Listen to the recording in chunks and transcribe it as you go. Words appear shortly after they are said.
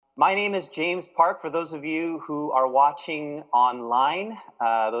My name is James Park. For those of you who are watching online,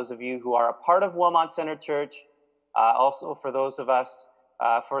 those of you who are a part of Wilmot Center Church, also for those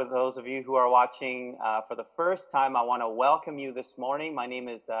of you who are watching for the first time, I want to welcome you this morning. My name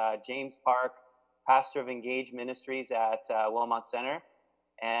is James Park, pastor of Engage Ministries at Wilmot Center.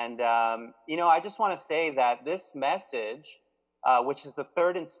 And, I just want to say that this message, which is the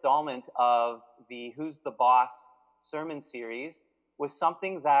third installment of the Who's the Boss sermon series, was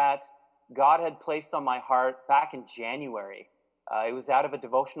something that God had placed on my heart back in January. It was out of a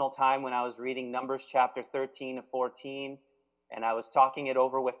devotional time when I was reading Numbers chapter 13 to 14, and I was talking it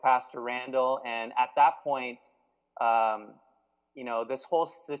over with Pastor Randall. And at that point, this whole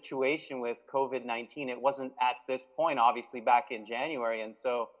situation with COVID-19, it wasn't at this point, obviously, back in January. And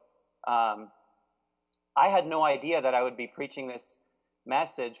so I had no idea that I would be preaching this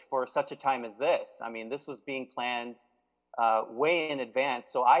message for such a time as this. I mean, this was being planned way in advance.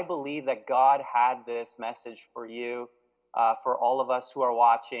 So I believe that God had this message for you, for all of us who are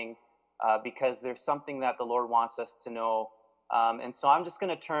watching, because there's something that the Lord wants us to know. And so I'm just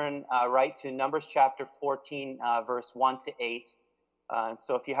going to turn right to Numbers chapter 14, verse 1 to 8.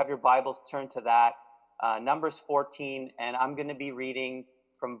 So if you have your Bibles, turn to that. Numbers 14, and I'm going to be reading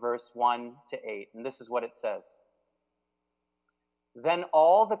from verse 1 to 8. And this is what it says. Then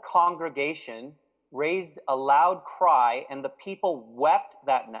all the congregation raised a loud cry, and the people wept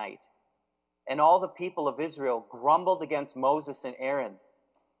that night. And all the people of Israel grumbled against Moses and Aaron.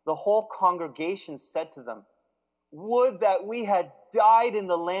 The whole congregation said to them, "Would that we had died in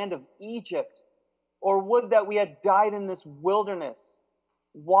the land of Egypt, or would that we had died in this wilderness.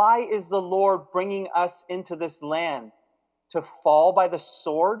 Why is the Lord bringing us into this land? To fall by the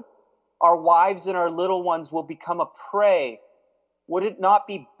sword? Our wives and our little ones will become a prey. Would it not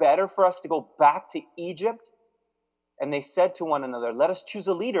be better for us to go back to Egypt?" And they said to one another, "Let us choose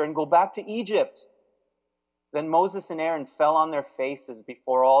a leader and go back to Egypt." Then Moses and Aaron fell on their faces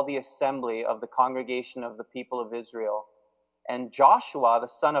before all the assembly of the congregation of the people of Israel. And Joshua the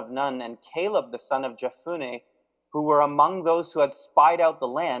son of Nun and Caleb the son of Jephunneh, who were among those who had spied out the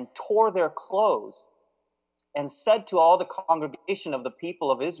land, tore their clothes and said to all the congregation of the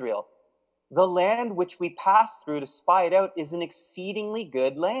people of Israel, "The land which we passed through to spy it out is an exceedingly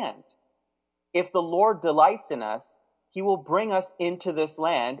good land. If the Lord delights in us, he will bring us into this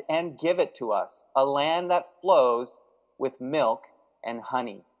land and give it to us, a land that flows with milk and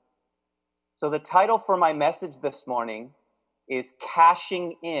honey." So the title for my message this morning is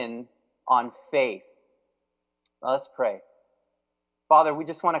Cashing In on Faith. Now let's pray. Father, we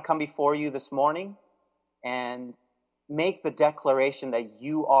just want to come before you this morning and make the declaration that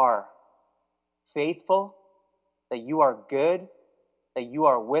you are faithful, that you are good, that you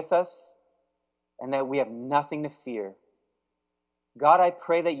are with us, and that we have nothing to fear. God, I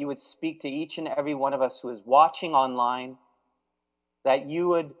pray that you would speak to each and every one of us who is watching online, that you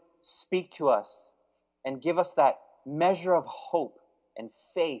would speak to us and give us that measure of hope and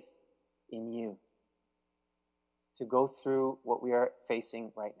faith in you to go through what we are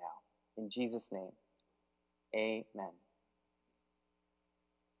facing right now. In Jesus' name, amen.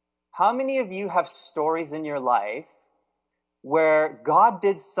 How many of you have stories in your life where God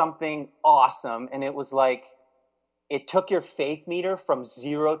did something awesome and it was like it took your faith meter from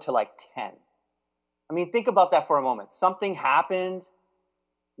 0 to like 10? I mean, think about that for a moment. Something happened.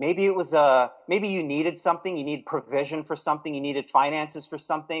 Maybe it was maybe you needed something, you needed provision for something, you needed finances for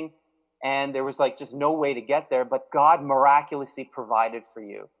something, and there was like just no way to get there, but God miraculously provided for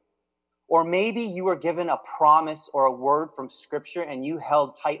you. Or maybe you were given a promise or a word from Scripture and you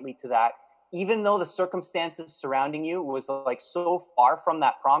held tightly to that, even though the circumstances surrounding you was like so far from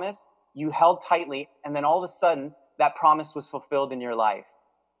that promise, you held tightly, and then all of a sudden that promise was fulfilled in your life.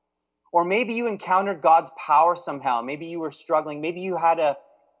 Or maybe you encountered God's power somehow. Maybe you were struggling. Maybe you had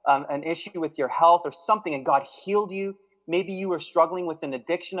an issue with your health or something and God healed you. Maybe you were struggling with an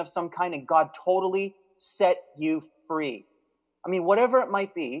addiction of some kind and God totally set you free. I mean, whatever it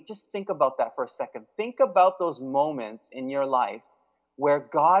might be, just think about that for a second. Think about those moments in your life where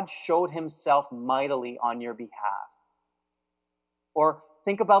God showed himself mightily on your behalf. Or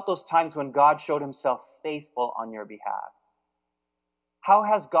think about those times when God showed himself faithful on your behalf. How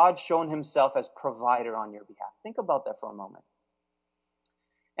has God shown himself as provider on your behalf? Think about that for a moment.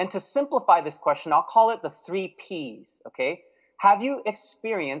 And to simplify this question, I'll call it the 3 Ps, okay? Have you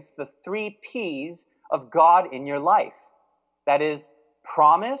experienced the 3 Ps of God in your life? That is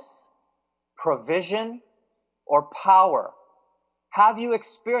promise, provision, or power. Have you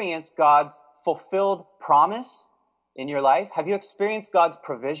experienced God's fulfilled promise in your life? Have you experienced God's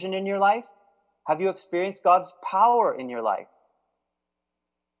provision in your life? Have you experienced God's power in your life?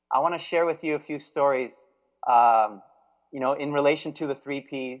 I want to share with you a few stories, in relation to the three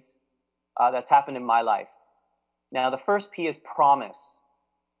P's that's happened in my life. Now, the first P is promise.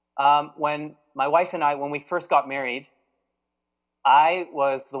 When my wife and I, when we first got married, I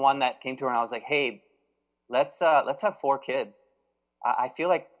was the one that came to her and I was like, "Hey, let's have four kids. I feel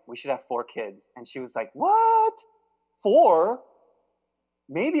like we should have four kids." And she was like, "What? Four?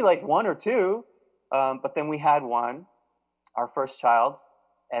 Maybe like one or two." But then we had one, our first child,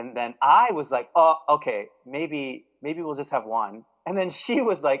 and then I was like, "Oh, okay, maybe we'll just have one." And then she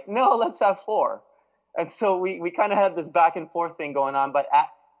was like, "No, let's have four." And so we kind of had this back and forth thing going on. But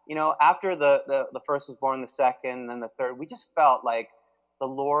after the first was born, the second, and then the third, we just felt like the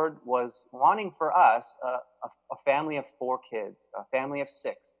Lord was wanting for us a family of four kids, a family of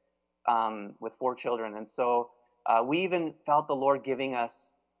six, with four children. And so we even felt the Lord giving us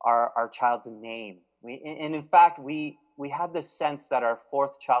our child's name. And in fact, we had this sense that our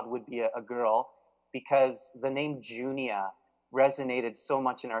fourth child would be a girl, because the name Junia resonated so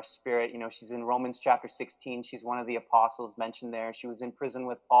much in our spirit. She's in Romans chapter 16. She's one of the apostles mentioned there. She was in prison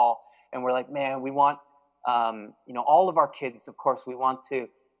with Paul. And we're like, man, we want, all of our kids, of course, we want to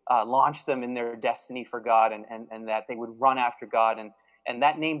launch them in their destiny for God, and that they would run after God. And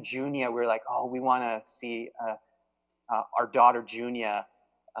that name Junia, we're like, oh, we want to see our daughter Junia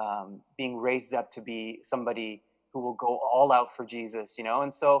being raised up to be somebody who will go all out for Jesus,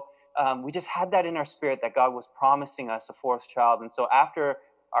 And so we just had that in our spirit that God was promising us a fourth child. And so after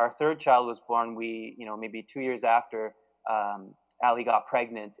our third child was born, we, maybe 2 years after, Allie got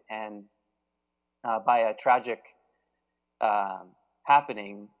pregnant, and by a tragic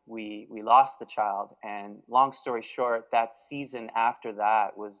happening, we lost the child. And long story short, that season after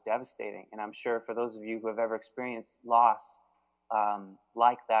that was devastating. And I'm sure for those of you who have ever experienced loss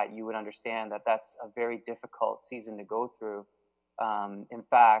like that, you would understand that that's a very difficult season to go through. In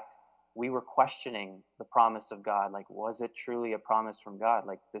fact, we were questioning the promise of God. Like, was it truly a promise from God?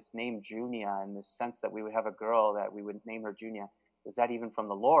 Like, this name Junia, and this sense that we would have a girl, that we would name her Junia, was that even from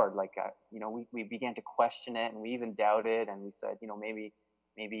the Lord? Like, we began to question it, and we even doubted, and we said,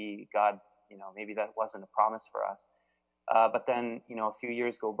 maybe God, maybe that wasn't a promise for us. But then, a few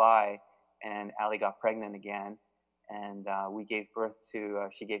years go by, and Allie got pregnant again, and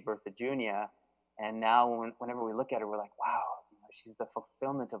she gave birth to Junia. And now whenever we look at her, we're like, wow, she's the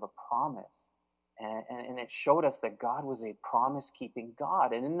fulfillment of a promise. And it showed us that God was a promise-keeping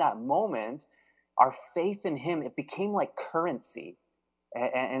God. And in that moment, our faith in him, it became like currency.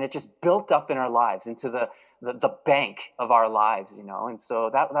 And it just built up in our lives into the bank of our lives, And so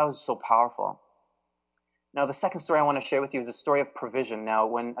that was so powerful. Now, the second story I want to share with you is a story of provision. Now,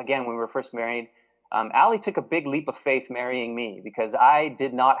 when we were first married, Allie took a big leap of faith marrying me, because I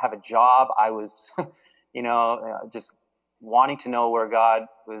did not have a job. I was, just wanting to know where God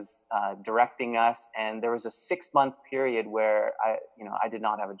was directing us. And there was a 6-month period where I did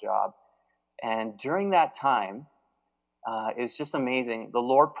not have a job. And during that time, it's just amazing. The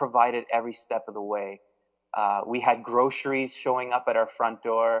Lord provided every step of the way. We had groceries showing up at our front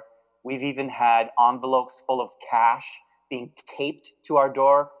door. We've even had envelopes full of cash being taped to our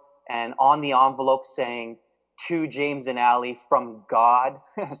door, and on the envelope saying, "To James and Allie from God."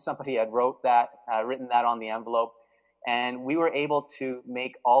 Somebody had written that on the envelope. And we were able to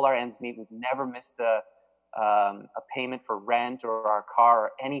make all our ends meet. We've never missed a payment for rent or our car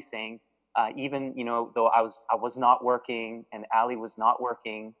or anything. Even, though I was not working and Allie was not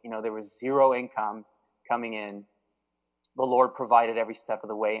working, there was zero income coming in. The Lord provided every step of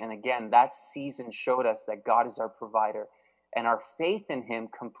the way. And again, that season showed us that God is our provider, and our faith in him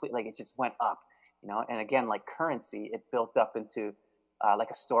completely, it just went up, and again, like currency, it built up into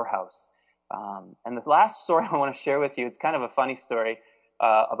like a storehouse. And the last story I want to share with you, it's kind of a funny story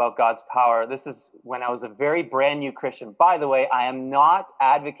about God's power. This is when I was a very brand new Christian. By the way, I am not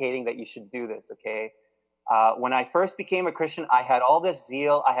advocating that you should do this, okay? When I first became a Christian, I had all this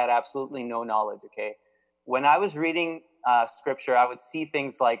zeal. I had absolutely no knowledge, okay? When I was reading scripture, I would see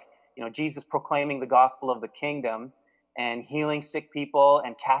things like, Jesus proclaiming the gospel of the kingdom and healing sick people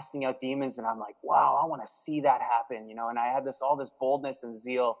and casting out demons. And I'm like, wow, I want to see that happen, and I had all this boldness and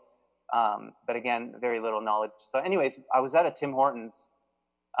zeal. But again, very little knowledge. So anyways, I was at a Tim Hortons.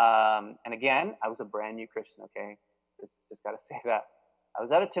 And again, I was a brand new Christian, okay? Just got to say that. I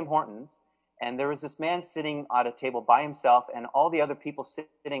was at a Tim Hortons, and there was this man sitting at a table by himself, and all the other people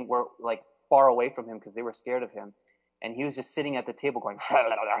sitting were like far away from him because they were scared of him. And he was just sitting at the table going, and I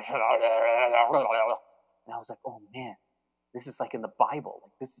was like, oh man, this is like in the Bible.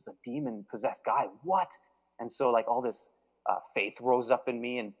 Like, this is a demon-possessed guy. What? And so like all this faith rose up in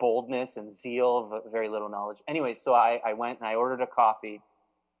me, and boldness and zeal of very little knowledge. Anyway, so I went and I ordered a coffee.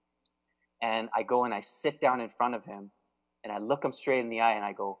 And I go and I sit down in front of him, and I look him straight in the eye, and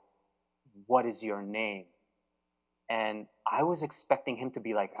I go, "What is your name?" And I was expecting him to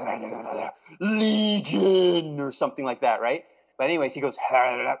be like, "Legion," or something like that, right? But anyways, he goes,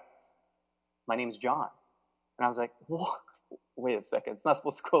 "My name's John." And I was like, "What? Wait a second. It's not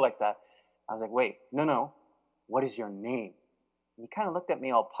supposed to go like that." I was like, "Wait, no. What is your name?" And he kind of looked at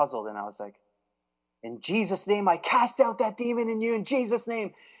me all puzzled, and I was like, "In Jesus' name, I cast out that demon in you in Jesus'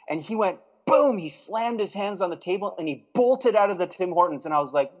 name." And he went, boom, he slammed his hands on the table and he bolted out of the Tim Hortons. And I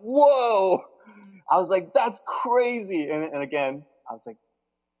was like, whoa. I was like, that's crazy. And again, I was like,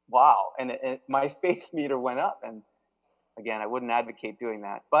 wow. And my faith meter went up. And again, I wouldn't advocate doing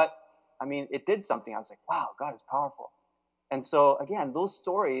that. But I mean, it did something. I was like, wow, God is powerful. And so again, those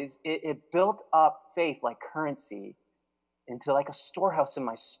stories, it built up faith like currency into like a storehouse in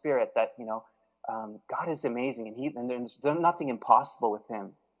my spirit that, God is amazing, and there's nothing impossible with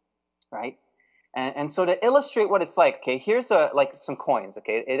him, right? And so to illustrate what it's like, okay, here's some coins,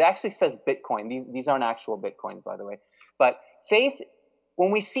 okay? It actually says Bitcoin. These aren't actual Bitcoins, by the way. But faith,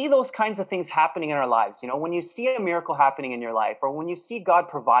 when we see those kinds of things happening in our lives, when you see a miracle happening in your life, or when you see God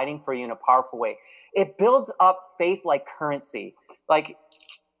providing for you in a powerful way, it builds up faith like currency. Like,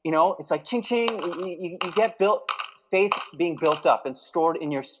 it's like ching ching, you get faith being built up and stored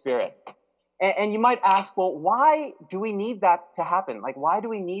in your spirit. And you might ask, well, why do we need that to happen? Like, why do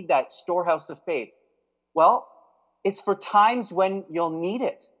we need that storehouse of faith? Well, it's for times when you'll need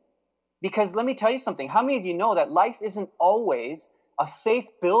it. Because let me tell you something. How many of you know that life isn't always a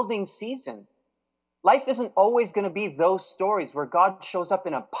faith-building season? Life isn't always going to be those stories where God shows up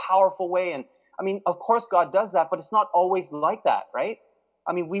in a powerful way. And I mean, of course, God does that, but it's not always like that, right?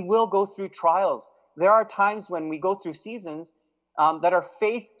 I mean, we will go through trials. There are times when we go through seasons that are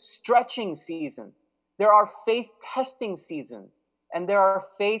faith-stretching seasons. There are faith-testing seasons. And there are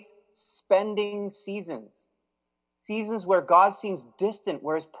faith-spending seasons. Seasons where God seems distant,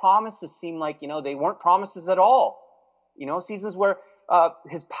 where his promises seem like, they weren't promises at all. Seasons where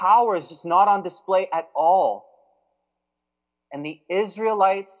his power is just not on display at all. And the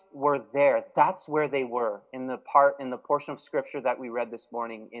Israelites were there. That's where they were in the portion of scripture that we read this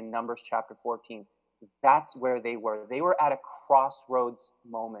morning in Numbers chapter 14. That's where they were. They were at a crossroads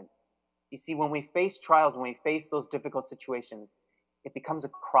moment. You see, when we face trials, when we face those difficult situations, it becomes a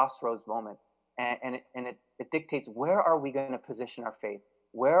crossroads moment. And it dictates, where are we going to position our faith?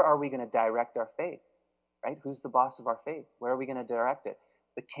 Where are we going to direct our faith? Right? Who's the boss of our faith? Where are we going to direct it?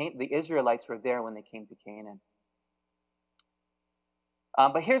 The Israelites were there when they came to Canaan.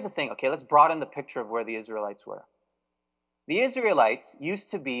 But here's the thing, okay? Let's broaden the picture of where the Israelites were. The Israelites used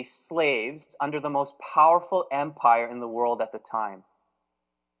to be slaves under the most powerful empire in the world at the time.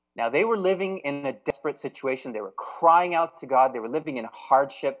 Now, they were living in a desperate situation. They were crying out to God. They were living in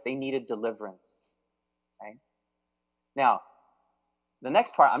hardship. They needed deliverance. Okay? Now, the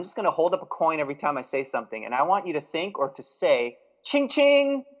next part, I'm just going to hold up a coin every time I say something, and I want you to think or to say, ching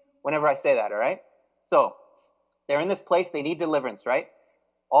ching, whenever I say that, all right? So, they're in this place. They need deliverance, right?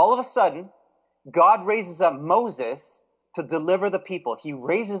 All of a sudden, God raises up Moses to deliver the people. He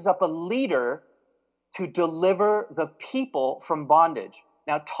raises up a leader to deliver the people from bondage.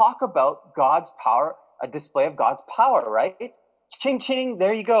 Now, talk about God's power, a display of God's power, right? Ching, ching,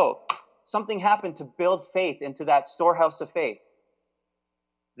 there you go. Something happened to build faith into that storehouse of faith.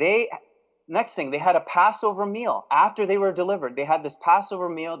 Next thing, they had a Passover meal. After they were delivered, they had this Passover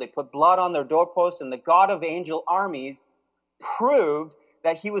meal. They put blood on their doorposts, and the God of angel armies proved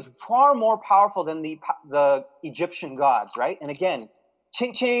that he was far more powerful than the Egyptian gods, right? And again,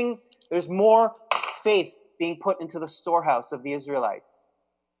 ching, ching, there's more faith being put into the storehouse of the Israelites.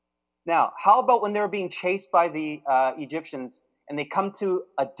 Now, how about when they were being chased by the Egyptians and they come to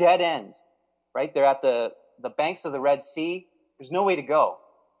a dead end, right? They're at the banks of the Red Sea. There's no way to go.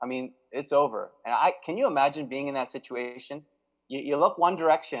 I mean, it's over. And can you imagine being in that situation? You look one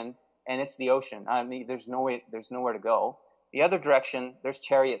direction and it's the ocean. I mean, there's nowhere to go. The other direction, there's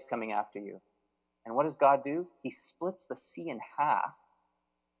chariots coming after you. And what does God do? He splits the sea in half.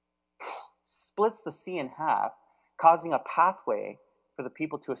 Splits the sea in half, causing a pathway for the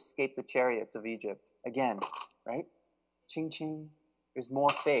people to escape the chariots of Egypt. Again, right? Ching, ching. There's more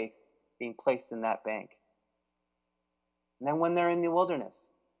faith being placed in that bank. And then when they're in the wilderness,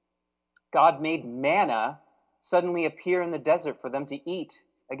 God made manna suddenly appear in the desert for them to eat.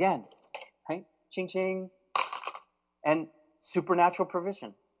 Again, right? Ching, ching. And supernatural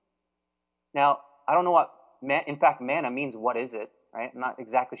provision. Now, I don't know what, in fact, manna means what is it, right? I'm not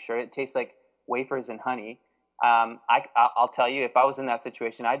exactly sure. It tastes like wafers and honey. I'll tell you, if I was in that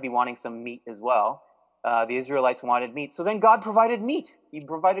situation, I'd be wanting some meat as well. The Israelites wanted meat. So then God provided meat. He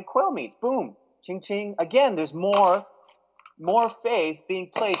provided quail meat. Boom. Ching, ching. Again, there's more faith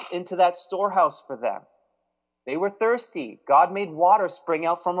being placed into that storehouse for them. They were thirsty. God made water spring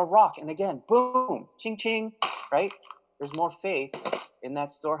out from a rock. And again, boom. Ching, ching. Right? There's more faith in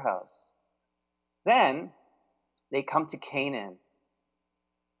that storehouse. Then they come to Canaan.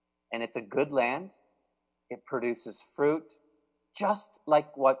 And it's a good land. It produces fruit, just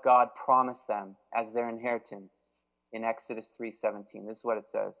like what God promised them as their inheritance in Exodus 3:17. This is what it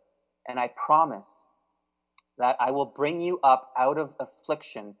says. And I promise that I will bring you up out of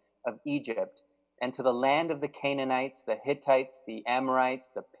affliction of Egypt and to the land of the Canaanites, the Hittites, the Amorites,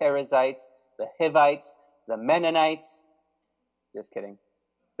 the Perizzites, the Hivites, the Mennonites, just kidding,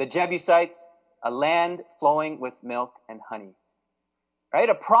 the Jebusites, a land flowing with milk and honey. Right?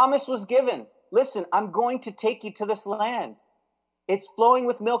 A promise was given. Listen, I'm going to take you to this land. It's flowing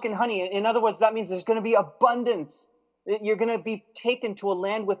with milk and honey. In other words, that means there's going to be abundance. You're going to be taken to a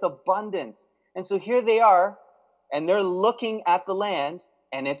land with abundance. And so here they are, and they're looking at the land,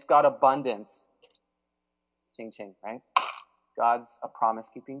 and it's got abundance. Ching, ching, right? God's a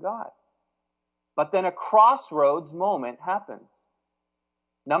promise-keeping God. But then a crossroads moment happens.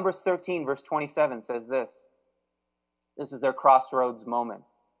 Numbers 13, verse 27 says this. This is their crossroads moment.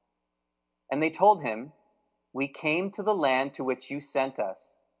 And they told him, we came to the land to which you sent us.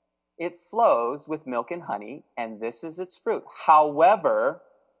 It flows with milk and honey, and this is its fruit. However,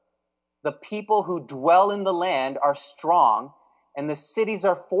 the people who dwell in the land are strong, and the cities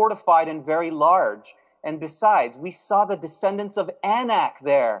are fortified and very large. And besides, we saw the descendants of Anak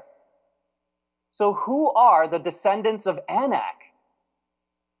there. So who are the descendants of Anak?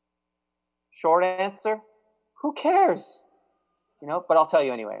 Short answer, who cares? But I'll tell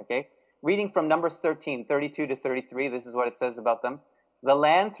you anyway, okay? Reading from Numbers 13, 32 to 33, this is what it says about them. The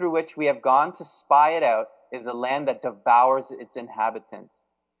land through which we have gone to spy it out is a land that devours its inhabitants.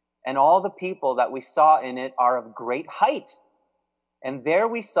 And all the people that we saw in it are of great height. And there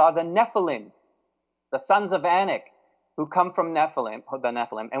we saw the Nephilim, the sons of Anak, who come from the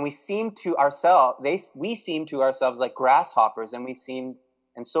Nephilim. And we seemed to ourselves like grasshoppers, and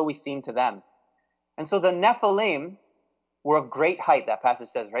so we seemed to them. And so the Nephilim were of great height, that passage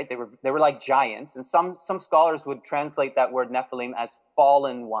says, right? They were like giants. And some scholars would translate that word Nephilim as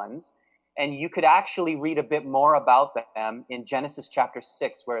fallen ones. And you could actually read a bit more about them in Genesis chapter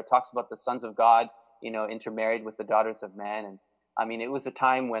 6, where it talks about the sons of God, intermarried with the daughters of men. And I mean, it was a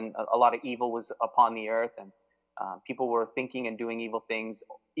time when a lot of evil was upon the earth, and people were thinking and doing evil things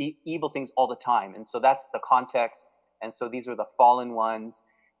all the time. And so that's the context. And so these were the fallen ones.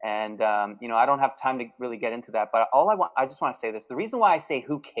 And, I don't have time to really get into that, but I just want to say this. The reason why I say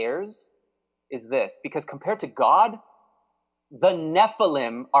who cares is this, because compared to God, the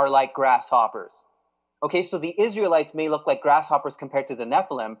Nephilim are like grasshoppers. Okay, so the Israelites may look like grasshoppers compared to the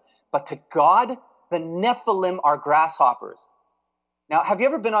Nephilim, but to God, the Nephilim are grasshoppers. Now, have you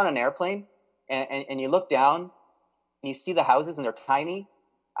ever been on an airplane and you look down and you see the houses and they're tiny?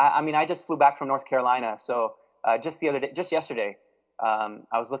 I just flew back from North Carolina, so just yesterday,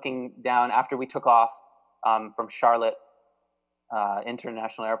 I was looking down after we took off from Charlotte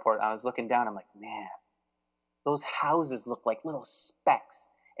International Airport. I was looking down. I'm like, man, those houses look like little specks.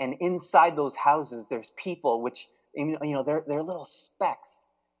 And inside those houses, there's people, which, they're little specks.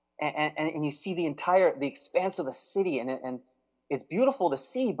 And you see the expanse of the city, and it's beautiful to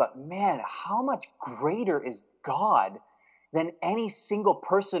see. But man, how much greater is God than any single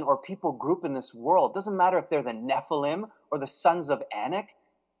person or people group in this world? Doesn't matter if they're the Nephilim or the sons of Anak,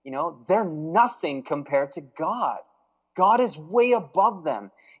 they're nothing compared to God. God is way above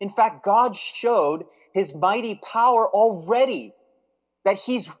them. In fact, God showed his mighty power already, that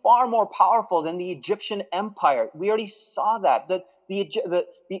he's far more powerful than the Egyptian empire. We already saw that. The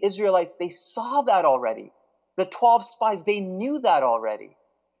Israelites, they saw that already. The 12 spies, they knew that already.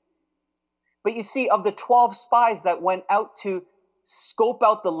 But you see, of the 12 spies that went out to scope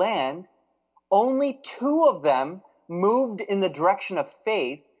out the land, only 2 of them moved in the direction of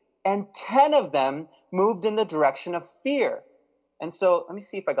faith, and 10 of them moved in the direction of fear. And so, let me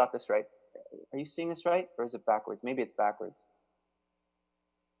see if I got this right. Are you seeing this right? Or is it backwards? Maybe it's backwards.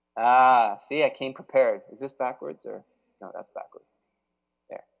 See, I came prepared. Is this backwards or? No, that's backwards.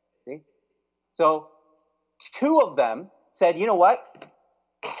 There, see? So, 2 of them said, you know what?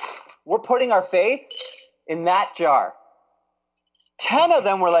 We're putting our faith in that jar. 10 of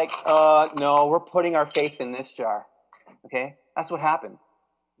them were like, no, we're putting our faith in this jar. Okay? That's what happened.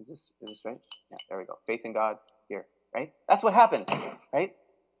 Is this right? Yeah, there we go. Faith in God here, right? That's what happened, right?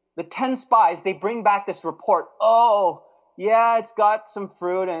 The 10 spies, they bring back this report. Oh, yeah, it's got some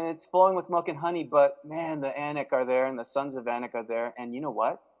fruit and it's flowing with milk and honey, but man, the Anak are there and the sons of Anak are there. And you know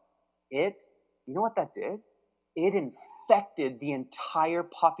what? You know what that did? It infected the entire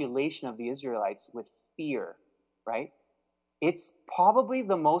population of the Israelites with fear, right? It's probably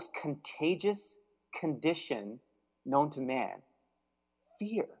the most contagious condition known to man.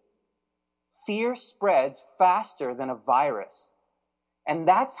 Fear. Fear spreads faster than a virus. And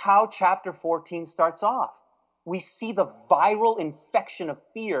that's how chapter 14 starts off. We see the viral infection of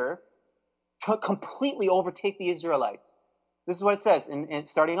fear to completely overtake the Israelites. This is what it says,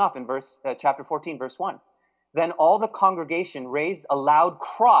 starting off in chapter 14, verse 1. Then all the congregation raised a loud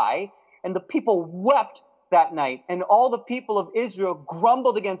cry, and the people wept that night. And all the people of Israel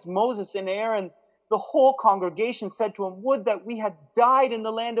grumbled against Moses and Aaron. The whole congregation said to him, would that we had died in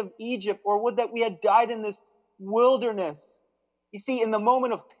the land of Egypt, or would that we had died in this wilderness. You see, in the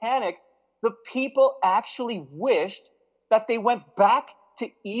moment of panic, the people actually wished that they went back to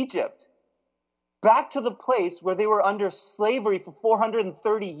Egypt, back to the place where they were under slavery for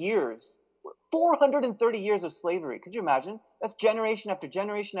 430 years. 430 years of slavery. Could you imagine? That's generation after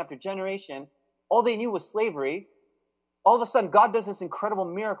generation after generation. All they knew was slavery. All of a sudden, God does this incredible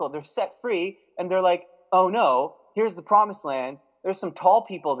miracle. They're set free, and they're like, oh no, here's the promised land. There's some tall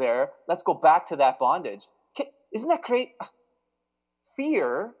people there. Let's go back to that bondage. Isn't that great?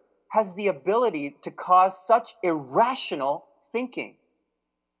 Fear has the ability to cause such irrational thinking.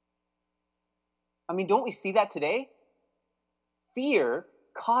 I mean, don't we see that today? Fear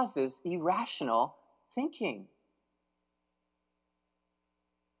causes irrational thinking.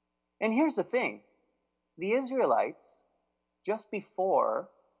 And here's the thing. The Israelites, just before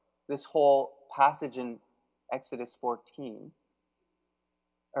this whole passage in Exodus 14,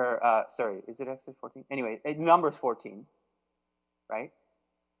 is it Exodus 14? Anyway, Numbers 14, right?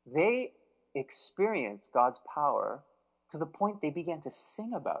 They experienced God's power to the point they began to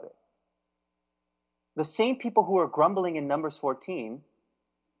sing about it. The same people who were grumbling in Numbers 14,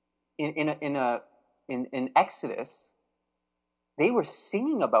 in Exodus, they were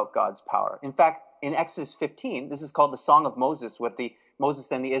singing about God's power. In fact, in Exodus 15, this is called the Song of Moses, what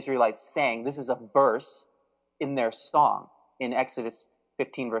Moses and the Israelites sang. This is a verse in their song. In Exodus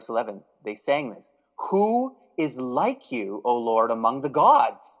 15, verse 11, they sang this. Who is like you, O Lord, among the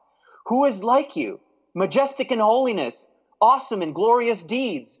gods? Who is like you, majestic in holiness, awesome in glorious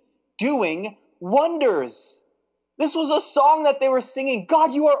deeds, doing wonders? This was a song that they were singing.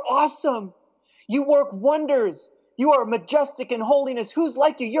 God, you are awesome. You work wonders. You are majestic in holiness. Who's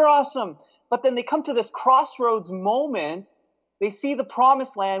like you? You're awesome. But then they come to this crossroads moment. They see the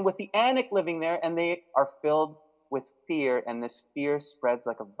promised land with the Anak living there, and they are filled with fear, and this fear spreads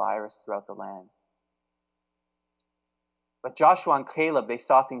like a virus throughout the land. But Joshua and Caleb, they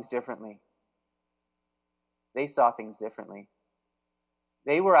saw things differently. They saw things differently.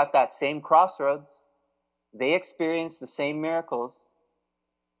 They were at that same crossroads. They experienced the same miracles,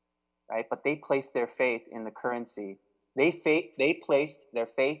 right? But they placed their faith in the currency. They placed their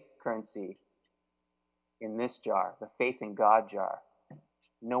faith currency in this jar, the faith in God jar,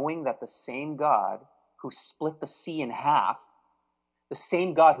 knowing that the same God who split the sea in half, the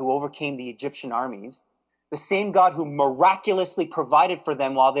same God who overcame the Egyptian armies, the same God who miraculously provided for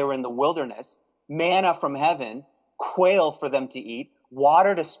them while they were in the wilderness, manna from heaven, quail for them to eat,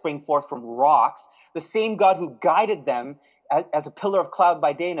 water to spring forth from rocks, the same God who guided them as a pillar of cloud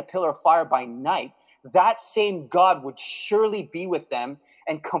by day and a pillar of fire by night, that same God would surely be with them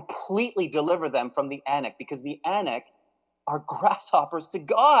and completely deliver them from the Anak, because the Anak are grasshoppers to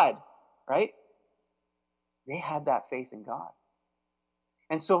God, right? They had that faith in God.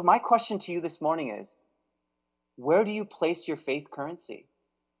 And so my question to you this morning is, where do you place your faith currency?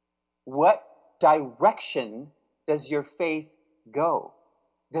 What direction does your faith go?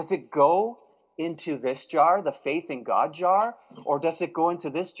 Does it go into this jar, the faith in God jar, or does it go into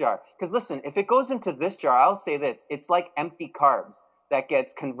this jar? Because listen, if it goes into this jar, I'll say this, it's like empty carbs that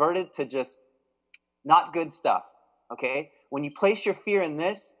gets converted to just not good stuff, okay? When you place your fear in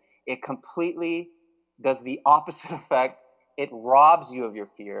this, it completely does the opposite effect. It robs you of your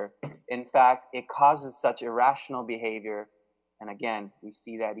fear. In fact, it causes such irrational behavior. And again, we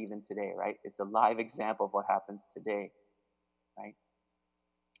see that even today, right? It's a live example of what happens today, right?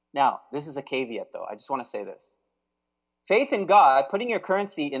 Now, this is a caveat, though. I just want to say this. Faith in God, putting your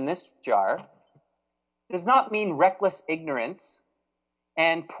currency in this jar, does not mean reckless ignorance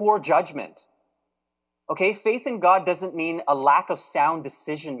and poor judgment. Okay? Faith in God doesn't mean a lack of sound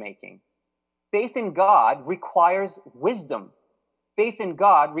decision-making. Faith in God requires wisdom. Faith in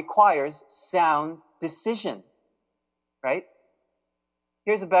God requires sound decisions, right?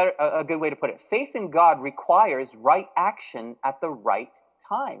 Here's a good way to put it. Faith in God requires right action at the right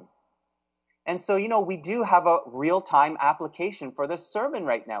time. And so, we do have a real-time application for this sermon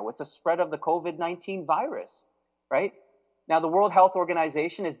right now with the spread of the COVID-19 virus, right? Now, the World Health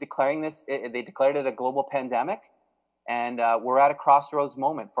Organization is declaring this, they declared it a global pandemic, and we're at a crossroads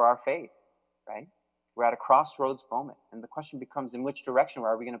moment for our faith, right? We're at a crossroads moment. And the question becomes, in which direction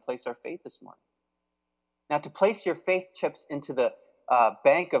are we going to place our faith this morning? Now, to place your faith chips into the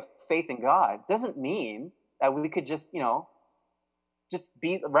bank of faith in God doesn't mean that we could just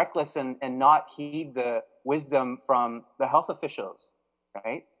be reckless and not heed the wisdom from the health officials,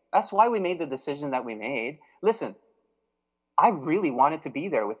 right? That's why we made the decision that we made. Listen, I really wanted to be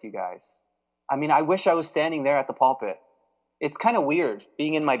there with you guys. I mean, I wish I was standing there at the pulpit. It's kind of weird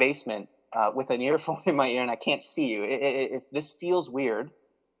being in my basement with an earphone in my ear and I can't see you. This feels weird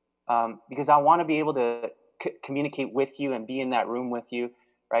because I want to be able to communicate with you and be in that room with you,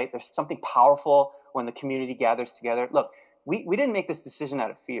 right? There's something powerful when the community gathers together. Look, we didn't make this decision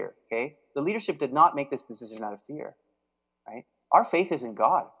out of fear, okay? The leadership did not make this decision out of fear, right? Our faith is in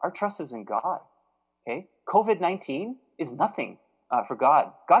God. Our trust is in God, okay? COVID-19 is nothing for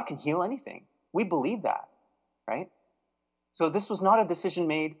God. God can heal anything. We believe that, right? So this was not a decision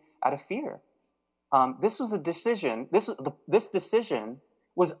made out of fear. This was a decision. This decision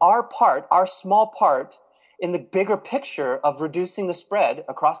was our part, our small part in the bigger picture of reducing the spread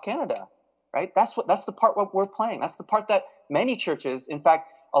across Canada, right? That's the part what we're playing. That's the part that many churches, in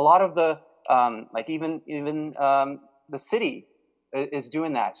fact, a lot of the even the city is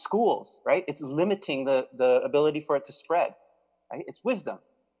doing that. Schools, right? It's limiting the ability for it to spread, right? It's wisdom,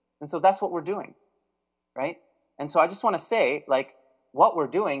 and so that's what we're doing, right? And so I just want to say, what we're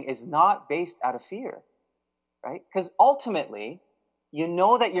doing is not based out of fear, right? Because ultimately, you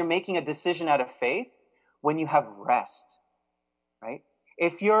know that you're making a decision out of faith when you have rest, right?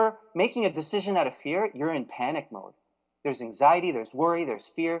 If you're making a decision out of fear, you're in panic mode. There's anxiety, there's worry, there's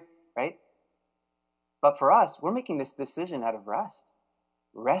fear, right? But for us, we're making this decision out of rest.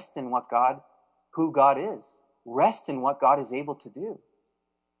 Rest in who God is. Rest in what God is able to do.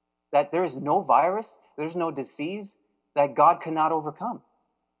 That there is no virus, there's no disease that God cannot overcome,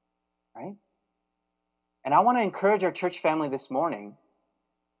 right? And I want to encourage our church family this morning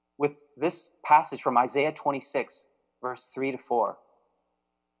with this passage from Isaiah 26, verse 3 to 4.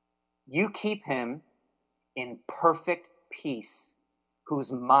 You keep him in perfect peace,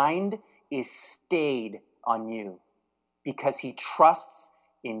 whose mind is stayed on you, because he trusts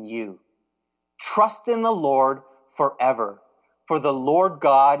in you. Trust in the Lord forever, for the Lord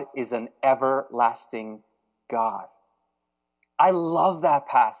God is an everlasting God. I love that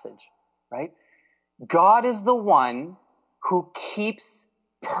passage, right? God is the one who keeps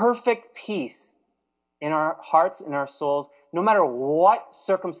perfect peace in our hearts, in our souls, no matter what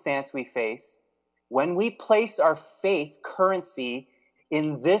circumstance we face. When we place our faith currency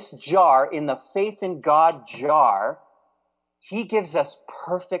in this jar, in the faith in God jar, he gives us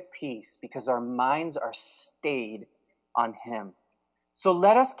perfect peace because our minds are stayed on him. So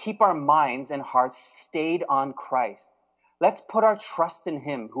let us keep our minds and hearts stayed on Christ. Let's put our trust in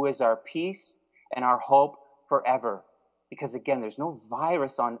him, who is our peace and our hope forever. Because again, there's no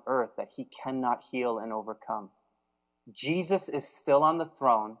virus on earth that he cannot heal and overcome. Jesus is still on the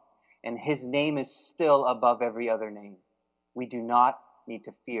throne, and his name is still above every other name. We do not need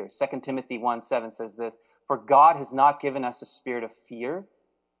to fear. 2 Timothy 1:7 says this, "For God has not given us a spirit of fear,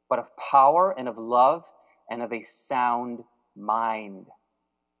 but of power and of love and of a sound mind."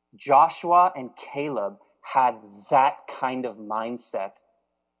 Joshua and Caleb had that kind of mindset.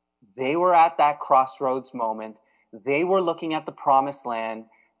 They were at that crossroads moment. They were looking at the promised land.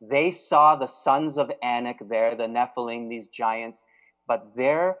 They saw the sons of Anak there, the Nephilim, these giants, but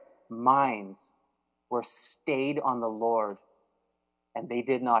their minds were stayed on the Lord, and they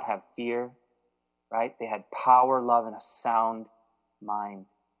did not have fear, right? They had power, love, and a sound mind.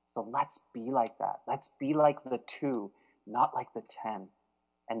 So let's be like that. Let's be like the 2, not like the 10,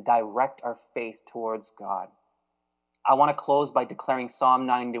 and direct our faith towards God. I want to close by declaring Psalm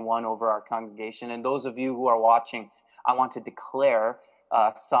 91 over our congregation. And those of you who are watching, I want to declare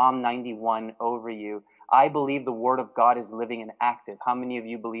Psalm 91 over you. I believe the Word of God is living and active. How many of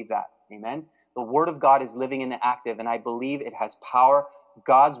you believe that? Amen? The Word of God is living and active, and I believe it has power.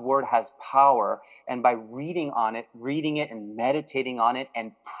 God's Word has power. And by reading it and meditating on it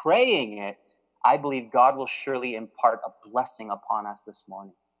and praying it, I believe God will surely impart a blessing upon us this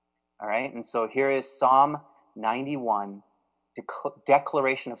morning. All right? And so here is Psalm 91,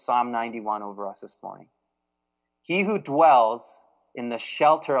 declaration of Psalm 91 over us this morning. He who dwells in the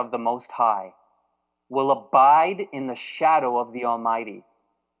shelter of the Most High will abide in the shadow of the Almighty.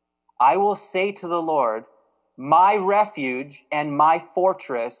 I will say to the Lord, my refuge and my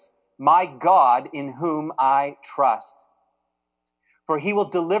fortress, my God in whom I trust. For he will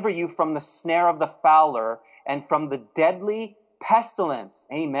deliver you from the snare of the fowler and from the deadly pestilence.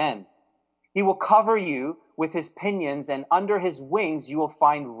 Amen. He will cover you with his pinions, and under his wings you will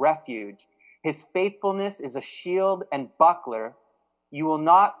find refuge. His faithfulness is a shield and buckler. You will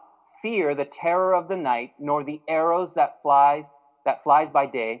not fear the terror of the night, nor the arrows that flies by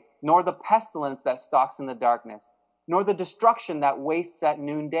day, nor the pestilence that stalks in the darkness, nor the destruction that wastes at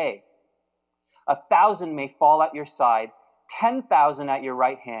noonday. 1,000 may fall at your side, 10,000 at your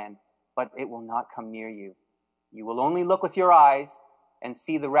right hand, but it will not come near you. You will only look with your eyes and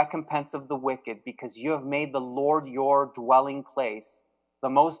see the recompense of the wicked, because you have made the Lord your dwelling place, the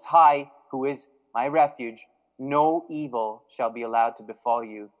Most High, who is my refuge. No evil shall be allowed to befall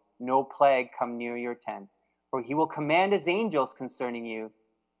you, no plague come near your tent. For he will command his angels concerning you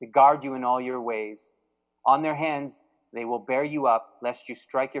to guard you in all your ways. On their hands they will bear you up, lest you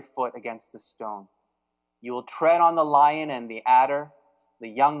strike your foot against a stone. You will tread on the lion and the adder, the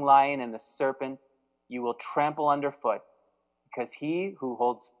young lion and the serpent. You will trample underfoot. Because he who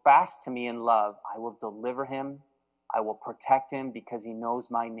holds fast to me in love, I will deliver him. I will protect him because he knows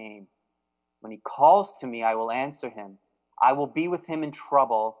my name. When he calls to me, I will answer him. I will be with him in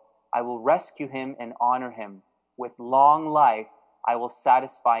trouble. I will rescue him and honor him. With long life, I will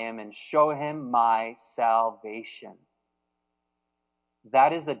satisfy him and show him my salvation.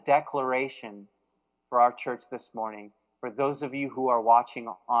 That is a declaration for our church this morning. For those of you who are watching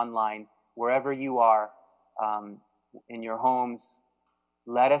online, wherever you are, in your homes,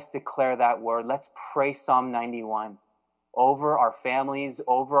 let us declare that word. Let's pray Psalm 91 over our families,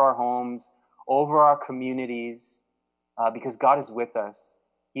 over our homes, over our communities, because God is with us.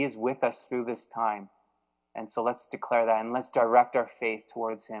 He is with us through this time. And so let's declare that, and let's direct our faith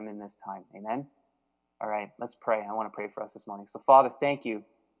towards him in this time. Amen? All right, let's pray. I want to pray for us this morning. So Father, thank you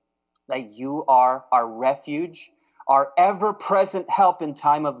that you are our refuge, our ever-present help in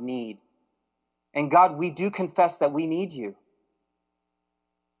time of need. And God, we do confess that we need you.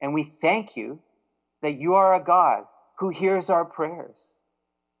 And we thank you that you are a God who hears our prayers,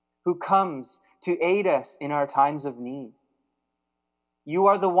 who comes to aid us in our times of need. You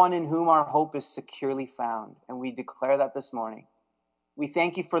are the one in whom our hope is securely found, and we declare that this morning. We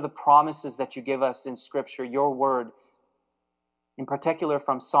thank you for the promises that you give us in Scripture, your word, in particular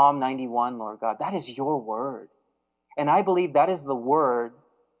from Psalm 91, Lord God. That is your word. And I believe that is the word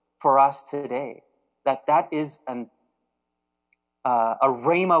for us today, that is a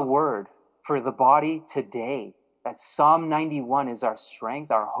rhema word for the body today, that Psalm 91 is our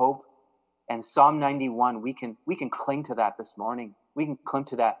strength, our hope, and Psalm 91, we can cling to that this morning. We can cling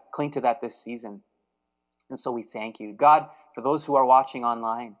to that this season. And so we thank you. God, for those who are watching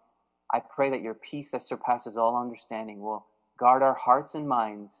online, I pray that your peace that surpasses all understanding will guard our hearts and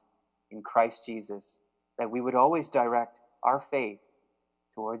minds in Christ Jesus, that we would always direct our faith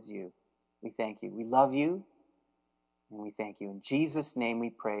towards you. We thank you. We love you, and we thank you. In Jesus' name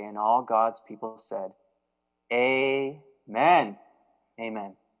we pray, and all God's people said, Amen.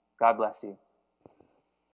 Amen. God bless you.